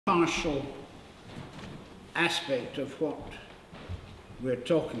partial aspect of what we're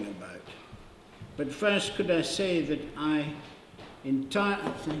talking about. But first, could I say that I entirely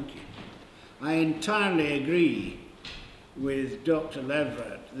agree with Dr.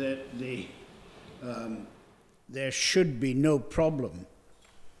 Leverett that there should be no problem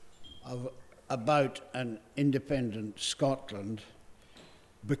about an independent Scotland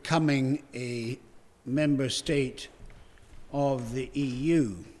becoming a member state of the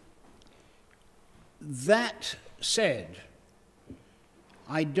EU. That said,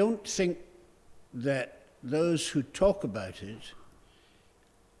 I don't think that those who talk about it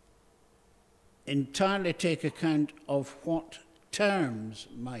entirely take account of what terms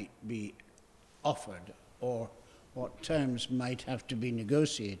might be offered or what terms might have to be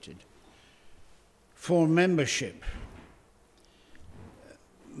negotiated for membership.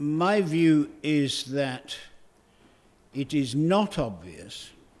 My view is that it is not obvious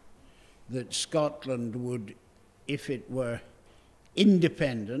that Scotland would, if it were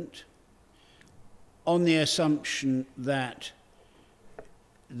independent, on the assumption that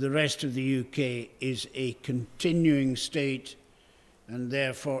the rest of the UK is a continuing state and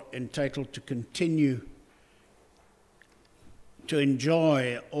therefore entitled to continue to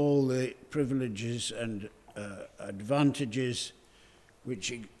enjoy all the privileges and advantages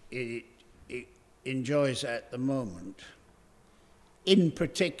which it enjoys at the moment, in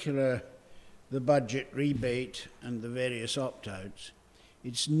particular the budget rebate and the various opt-outs.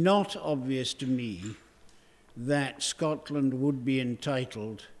 It's not obvious to me that Scotland would be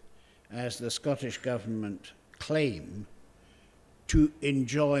entitled, as the Scottish government claim, to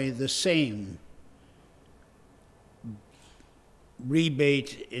enjoy the same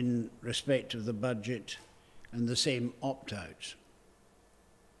rebate in respect of the budget and the same opt-outs.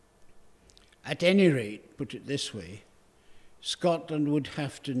 At any rate, put it this way, Scotland would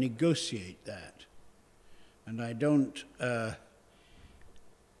have to negotiate that, and I don't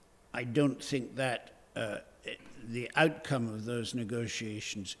think that the outcome of those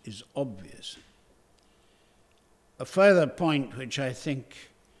negotiations is obvious. A further point which I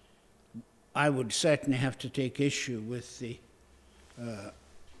think I would certainly have to take issue with the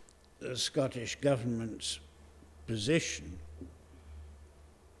Scottish government's position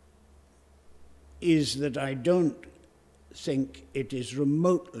is that I don't think it is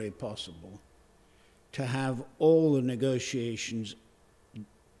remotely possible to have all the negotiations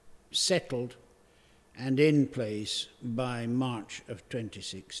settled and in place by March of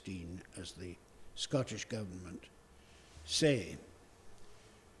 2016, as the Scottish government say.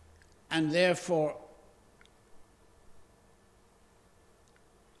 And therefore,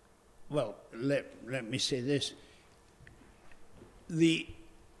 well, let me say this. The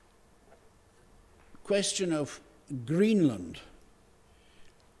question of Greenland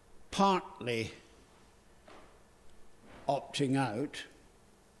partly opting out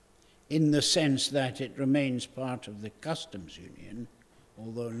in the sense that it remains part of the customs union,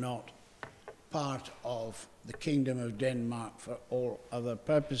 although not part of the Kingdom of Denmark for all other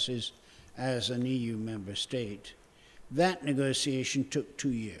purposes as an EU member state, that negotiation took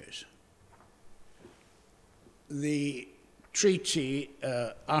 2 years. The treaty,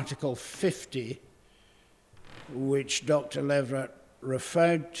 Article 50, which Dr. Leverett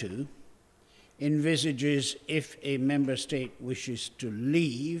referred to, envisages if a member state wishes to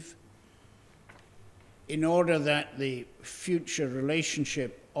leave, in order that the future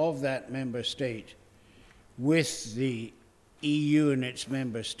relationship of that member state with the EU and its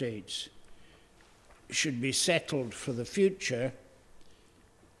member states should be settled for the future,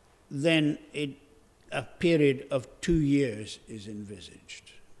 then a period of 2 years is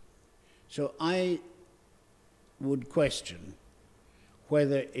envisaged. So I would question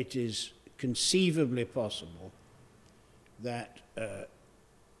whether it is conceivably possible that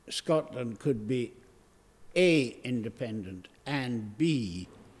Scotland could be A, independent, and B,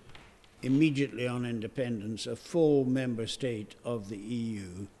 immediately on independence, a full member state of the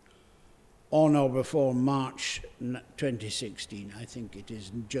EU on or before March 2016. I think it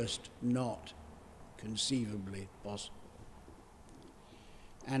is just not conceivably possible.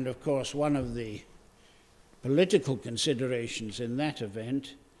 And of course, one of the political considerations in that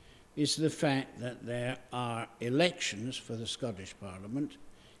event is the fact that there are elections for the Scottish Parliament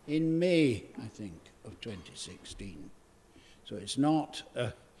in May, I think, of 2016. So it's not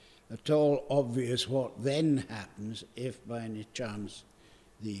at all obvious what then happens if by any chance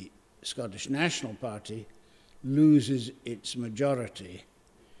the Scottish National Party loses its majority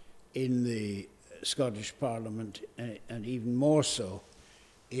in the Scottish Parliament, and even more so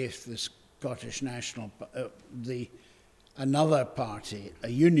if the Scottish National, the another party, a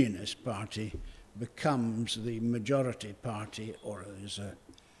unionist party, becomes the majority party, or there's a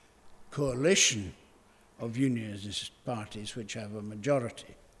coalition of unionist parties which have a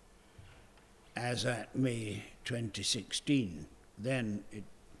majority, as at May 2016, then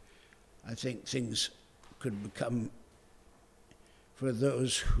I think things could become, for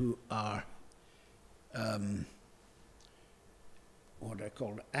those who are what are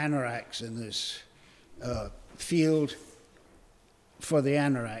called anoraks in this field, for the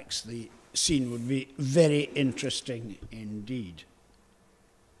anoraks, the scene would be very interesting indeed.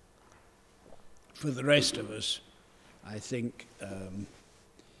 For the rest of us, I think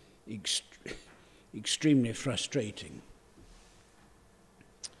extremely frustrating.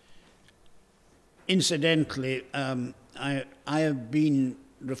 Incidentally, I have been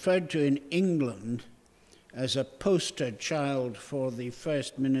referred to in England as a poster child for the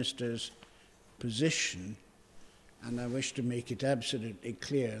First Minister's position, and I wish to make it absolutely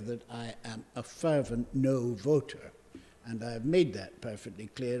clear that I am a fervent no voter, and I have made that perfectly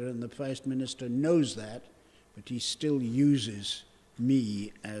clear, and the First Minister knows that, but he still uses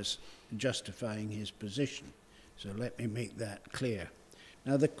me as justifying his position. So let me make that clear.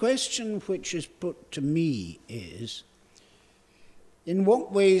 Now, the question which is put to me is, in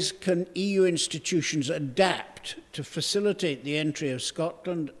what ways can EU institutions adapt to facilitate the entry of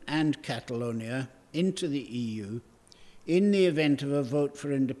Scotland and Catalonia into the EU in the event of a vote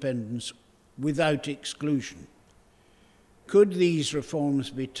for independence without exclusion? Could these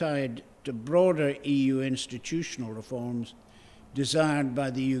reforms be tied to broader EU institutional reforms desired by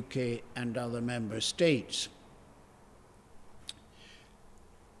the UK and other member states?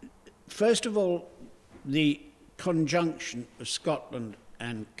 First of all, the conjunction of Scotland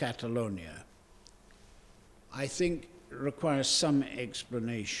and Catalonia, I think, requires some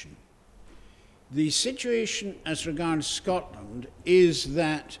explanation. The situation as regards Scotland is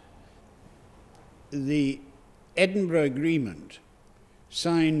that the Edinburgh Agreement,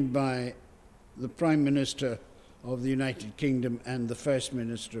 signed by the Prime Minister of the United Kingdom and the First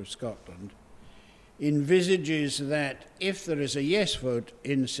Minister of Scotland, envisages that if there is a yes vote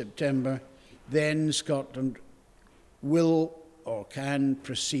in September, then Scotland will or can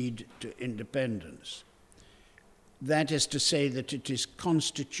proceed to independence. That is to say that it is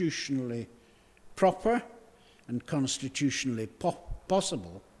constitutionally proper and constitutionally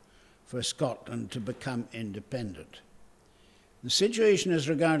possible for Scotland to become independent. The situation as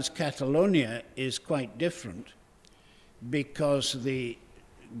regards Catalonia is quite different, because the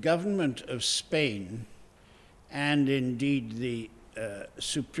government of Spain, and indeed the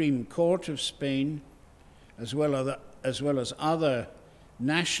Supreme Court of Spain, as well as other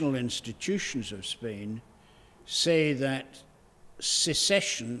national institutions of Spain, say that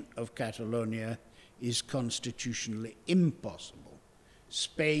secession of Catalonia is constitutionally impossible.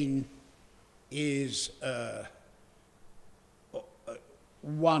 Spain is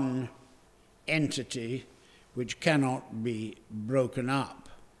one entity which cannot be broken up.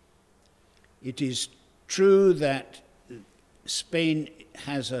 It is true that Spain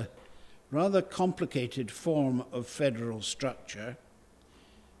has a rather complicated form of federal structure,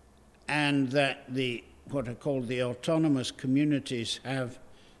 and that what are called the autonomous communities have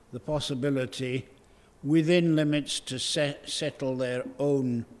the possibility, within limits, to settle their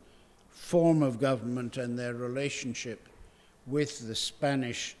own form of government and their relationship with the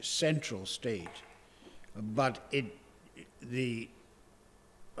Spanish central state. But the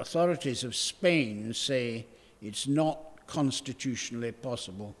authorities of Spain say it's not constitutionally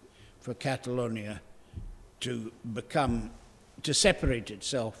possible for Catalonia to separate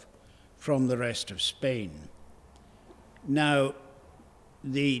itself from the rest of Spain. Now,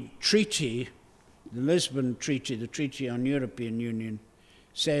 the treaty, the Lisbon Treaty, the Treaty on European Union,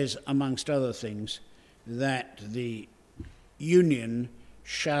 says, amongst other things, that the Union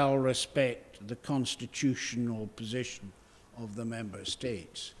shall respect the constitutional position of the member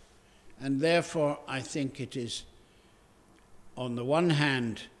states. And therefore, I think it is, on the one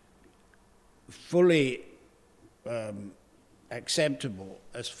hand, fully acceptable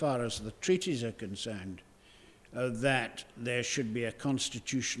as far as the treaties are concerned, that there should be a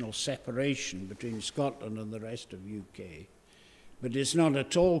constitutional separation between Scotland and the rest of UK. But it's not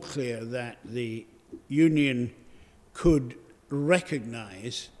at all clear that the Union could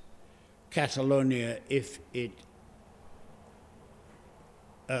recognise Catalonia if it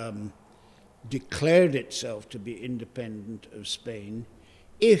declared itself to be independent of Spain,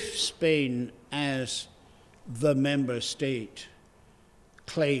 if Spain, as the member state,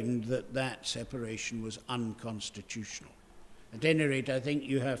 claimed that that separation was unconstitutional. At any rate, I think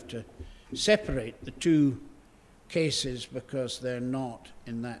you have to separate the two cases because they're not,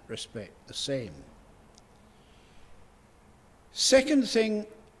 in that respect, the same. Second thing,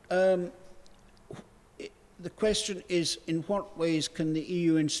 the question is, in what ways can the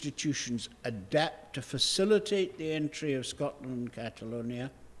EU institutions adapt to facilitate the entry of Scotland and Catalonia?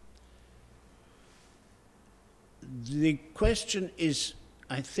 The question is,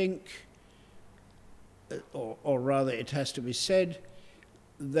 I think, or rather it has to be said,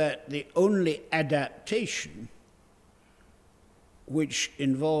 that the only adaptation which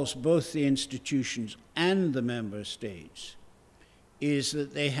involves both the institutions and the member states is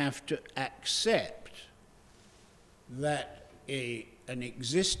that they have to accept that an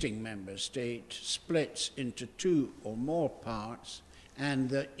existing member state splits into two or more parts and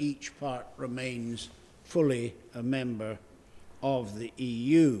that each part remains fully a member of the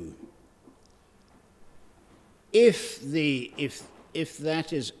EU. If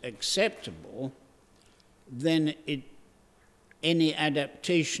that is acceptable, then any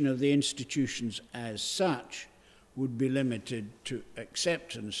adaptation of the institutions as such would be limited to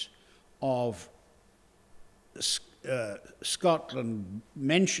acceptance of Scotland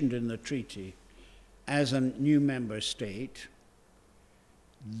mentioned in the treaty as a new member state,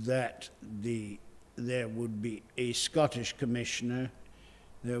 that there would be a Scottish commissioner,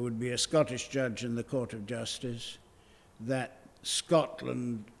 there would be a Scottish judge in the Court of Justice, that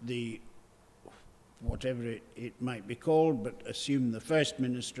Scotland, whatever it might be called, but assume the First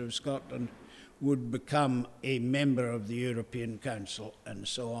Minister of Scotland, would become a member of the European Council, and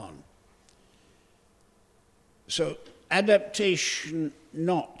so on. So adaptation,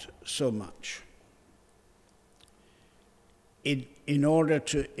 not so much. In order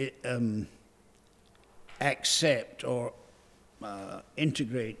to accept or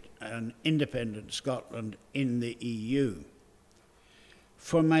integrate an independent Scotland in the EU.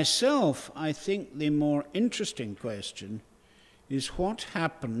 For myself, I think the more interesting question is what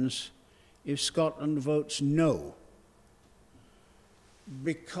happens if Scotland votes no?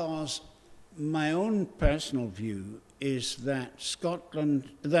 Because my own personal view is that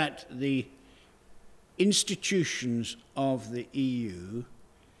that the institutions of the EU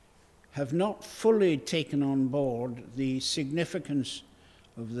have not fully taken on board the significance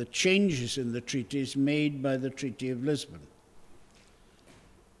of the changes in the treaties made by the Treaty of Lisbon.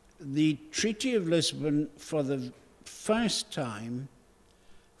 The Treaty of Lisbon, for the first time,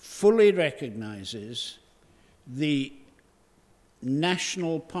 fully recognizes the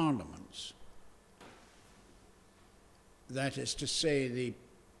national parliaments. That is to say, the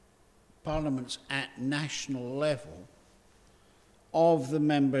parliaments at national level of the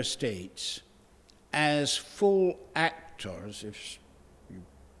member states as full actors, if you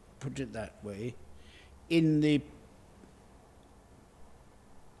put it that way, in the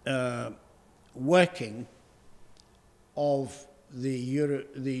working of the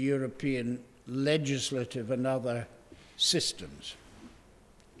European legislative and other systems.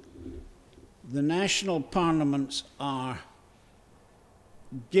 The national parliaments are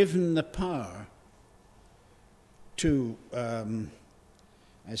given the power to,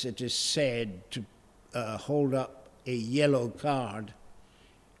 as it is said, to hold up a yellow card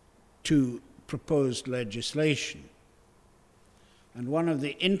to proposed legislation. And one of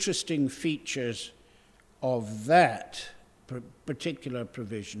the interesting features of that particular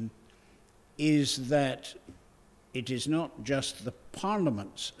provision is that it is not just the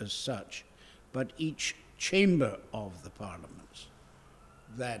parliaments as such, but each chamber of the parliaments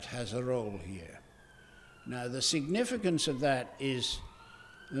that has a role here. Now, the significance of that is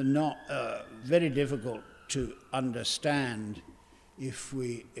not very difficult to understand if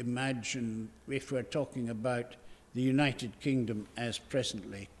we imagine, if we're talking about the United Kingdom as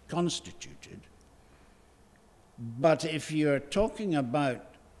presently constituted. But if you're talking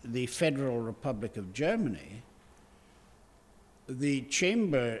about the Federal Republic of Germany,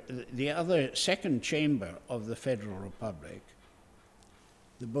 the other second chamber of the Federal Republic,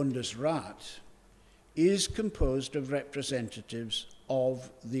 the Bundesrat, is composed of representatives of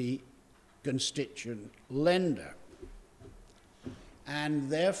the constituent Länder. And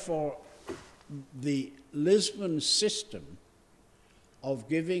therefore, the Lisbon system of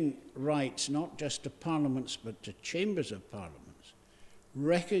giving rights not just to parliaments but to chambers of parliaments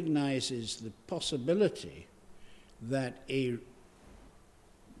recognizes the possibility that a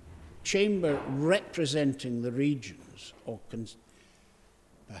chamber representing the regions, or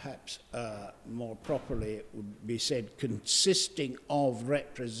perhaps more properly it would be said consisting of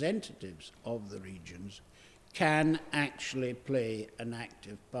representatives of the regions, can actually play an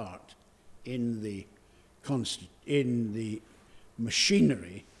active part in the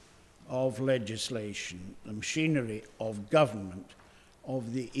machinery of legislation, the machinery of government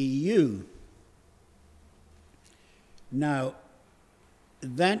of the EU. Now,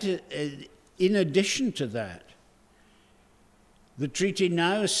 that, in addition to that, the treaty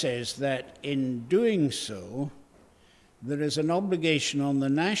now says that in doing so, there is an obligation on the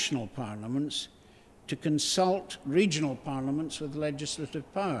national parliaments to consult regional parliaments with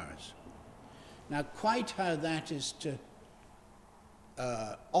legislative powers. Now, quite how that is to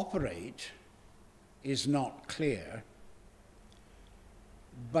operate is not clear,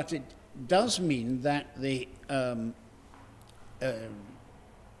 but it does mean that the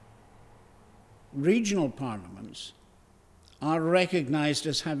regional parliaments are recognized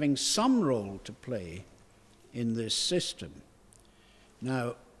as having some role to play in this system.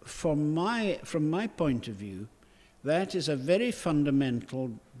 Now, from my point of view, that is a very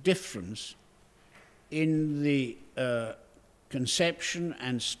fundamental difference in the conception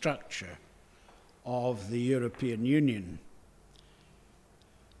and structure of the European Union.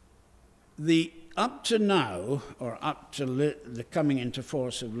 Up to now, or up to the coming into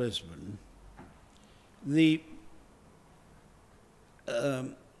force of Lisbon, the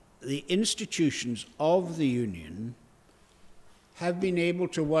institutions of the Union have been able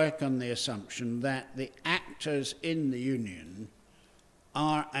to work on the assumption that the actors in the Union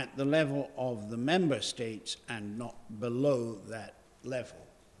are at the level of the member states and not below that level,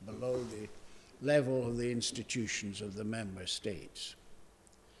 below the level of the institutions of the member states.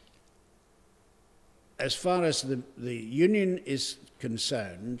 As far as the Union is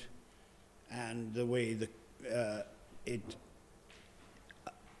concerned, and the way it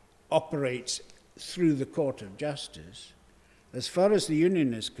operates through the Court of Justice, as far as the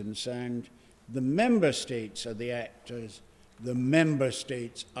Union is concerned, the member states are the actors. The member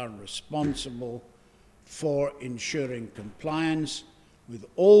states are responsible for ensuring compliance with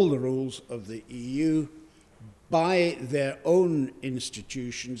all the rules of the EU by their own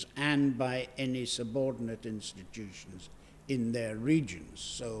institutions and by any subordinate institutions in their regions.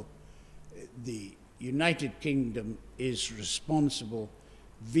 So the United Kingdom is responsible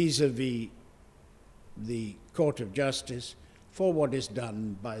vis-à-vis the Court of Justice for what is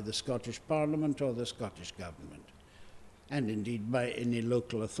done by the Scottish Parliament or the Scottish Government, and indeed by any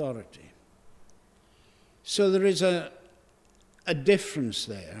local authority. So there is a difference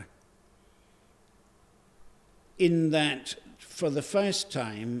there, in that for the first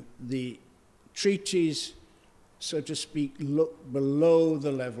time the treaties, so to speak, look below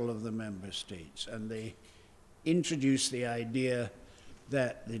the level of the member states, and they introduce the idea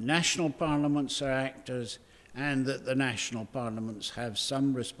that the national parliaments are actors and that the national parliaments have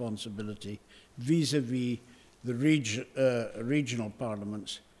some responsibility vis-à-vis the regional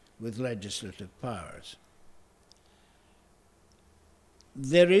parliaments with legislative powers.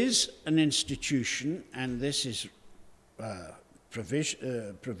 There is an institution, and this is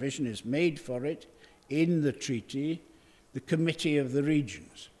provision is made for it in the treaty, the Committee of the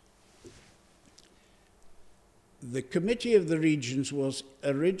Regions. The Committee of the Regions was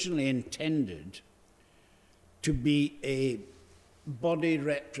originally intended to be a body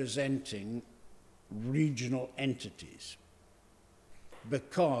representing regional entities,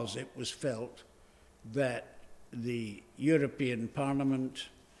 because it was felt that the European Parliament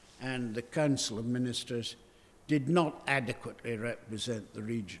and the Council of Ministers did not adequately represent the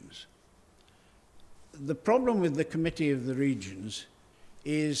regions. The problem with the Committee of the Regions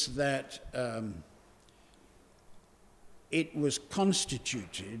is that it was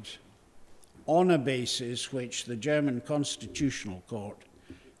constituted on a basis which the German Constitutional Court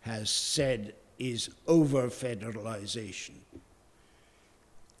has said is over-federalization.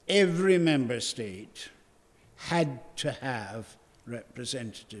 Every member state had to have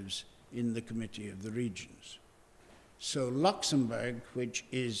representatives in the Committee of the Regions. So Luxembourg, which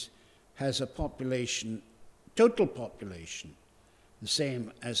has a population, total population, the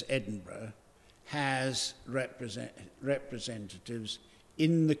same as Edinburgh, has representatives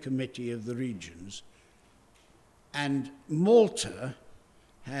in the Committee of the Regions, and Malta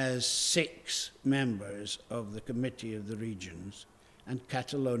has 6 members of the Committee of the Regions, and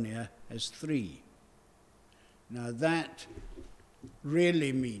Catalonia has 3. Now that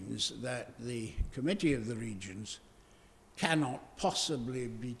really means that the Committee of the Regions cannot possibly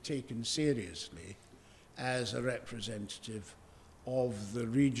be taken seriously as a representative of the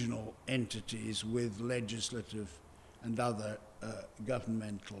regional entities with legislative and other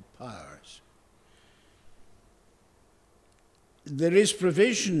governmental powers. There is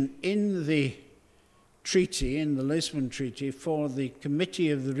provision in the treaty, in the Lisbon Treaty, for the Committee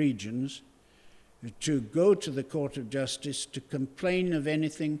of the Regions to go to the Court of Justice to complain of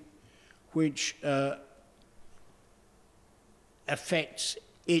anything which affects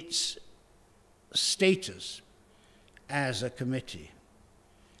its status as a committee.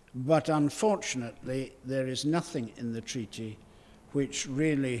 But unfortunately, there is nothing in the treaty which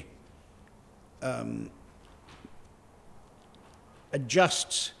really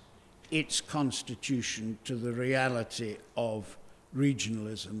adjusts its constitution to the reality of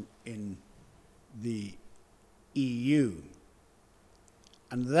regionalism in the EU.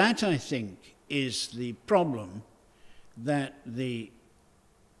 And that, I think, is the problem that the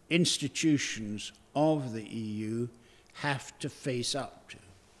institutions of the EU have to face up to.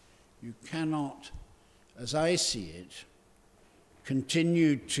 You cannot, as I see it,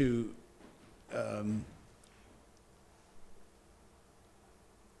 continue to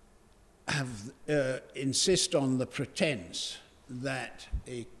insist on the pretense that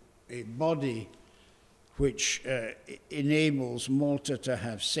a body which enables Malta to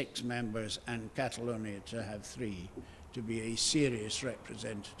have 6 members and Catalonia to have 3, to be a serious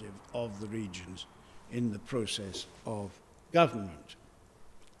representative of the regions in the process of government.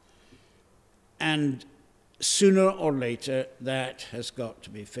 And sooner or later, that has got to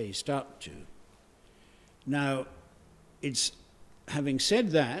be faced up to. Now, having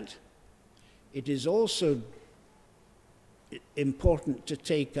said that, it is also important to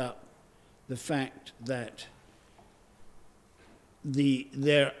take up the fact that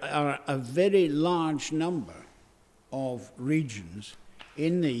there are a very large number of regions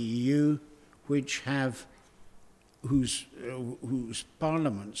in the EU whose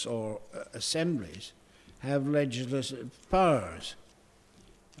parliaments or assemblies have legislative powers.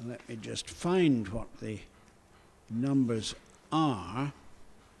 And let me just find what the numbers are.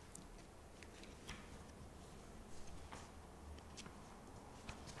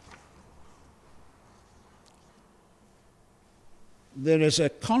 There is a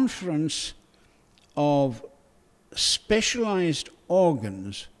conference of specialized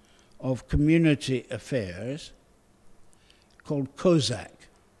organs of community affairs called COSAC.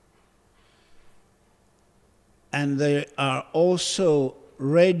 And there are also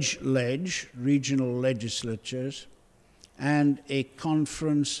RegLeg, regional legislatures, and a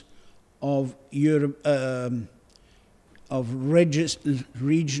conference of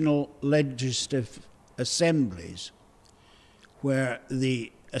regional legislative assemblies, where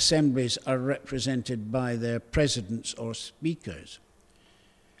the assemblies are represented by their presidents or speakers.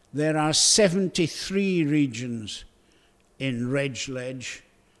 There are 73 regions in RegLeg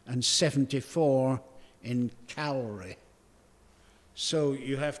and 74 in CALRI. So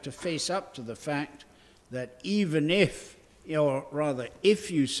you have to face up to the fact that even if, or rather if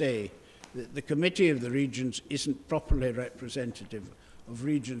you say that the Committee of the Regions isn't properly representative of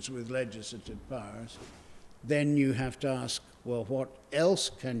regions with legislative powers, then you have to ask, well, what else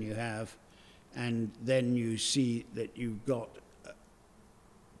can you have? And then you see that you've got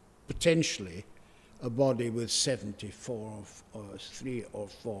potentially a body with 74 or 3 or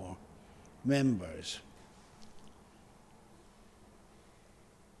 4 members.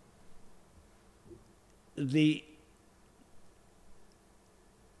 The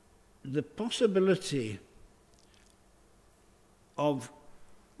possibility of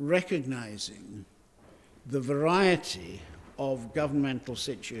recognizing the variety of governmental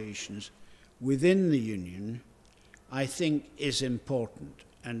situations within the Union, I think, is important.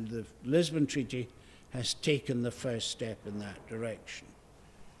 And the Lisbon Treaty has taken the first step in that direction.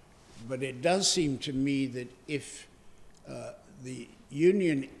 But it does seem to me that if the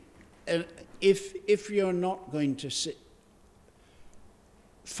Union, if you're not going to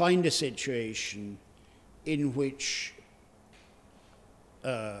find a situation in which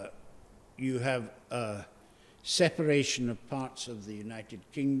you have a separation of parts of the United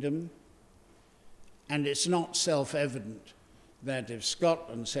Kingdom, and it's not self-evident that if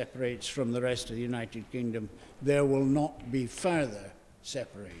Scotland separates from the rest of the United Kingdom, there will not be further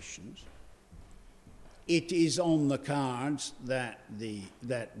separations. It is on the cards that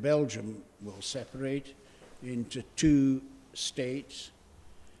Belgium will separate into 2 states,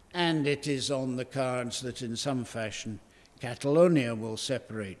 and it is on the cards that in some fashion Catalonia will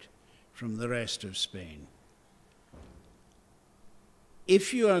separate from the rest of Spain.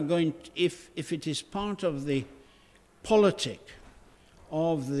 If you are going to, if it is part of the politic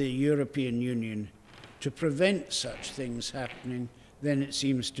of the European Union to prevent such things happening, then it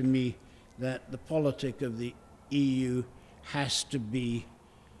seems to me that the politic of the EU has to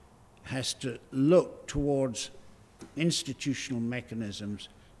look towards institutional mechanisms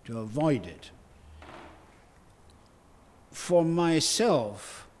to avoid it. For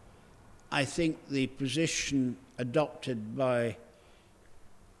myself, I think the position adopted by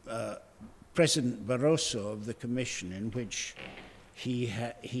President Barroso of the Commission, in which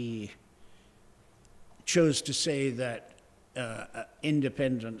he chose to say that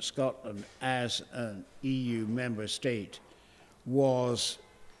independent Scotland as an EU member state was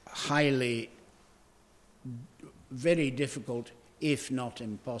very difficult, if not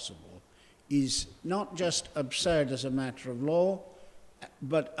impossible, is not just absurd as a matter of law,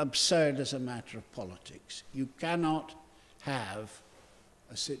 but absurd as a matter of politics. You cannot have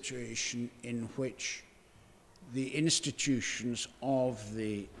a situation in which the institutions of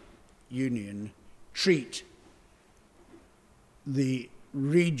the Union treat the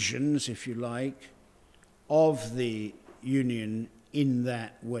regions, if you like, of the Union in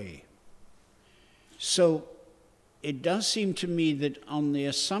that way. So it does seem to me that on the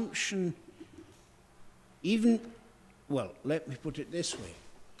assumption, well, let me put it this way.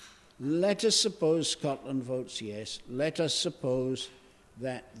 Let us suppose Scotland votes yes. Let us suppose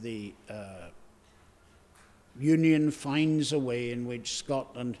that the Union finds a way in which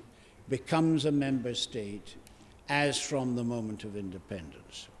Scotland becomes a member state as from the moment of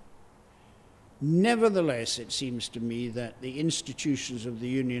independence. Nevertheless, it seems to me that the institutions of the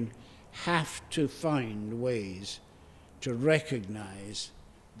Union have to find ways to recognize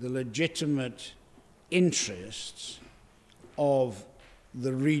the legitimate interests of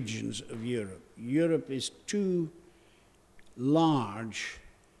the regions of Europe. Europe is too large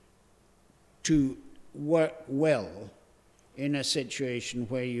to work well in a situation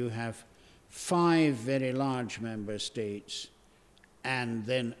where you have 5 very large member states and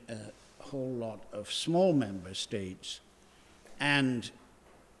then a whole lot of small member states, and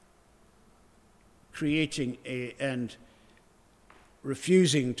creating and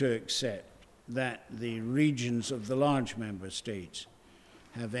refusing to accept that the regions of the large member states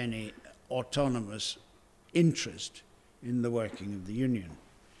have any autonomous interest in the working of the Union.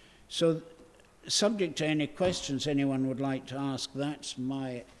 So, subject to any questions anyone would like to ask, that's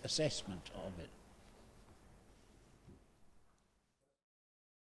my assessment of it.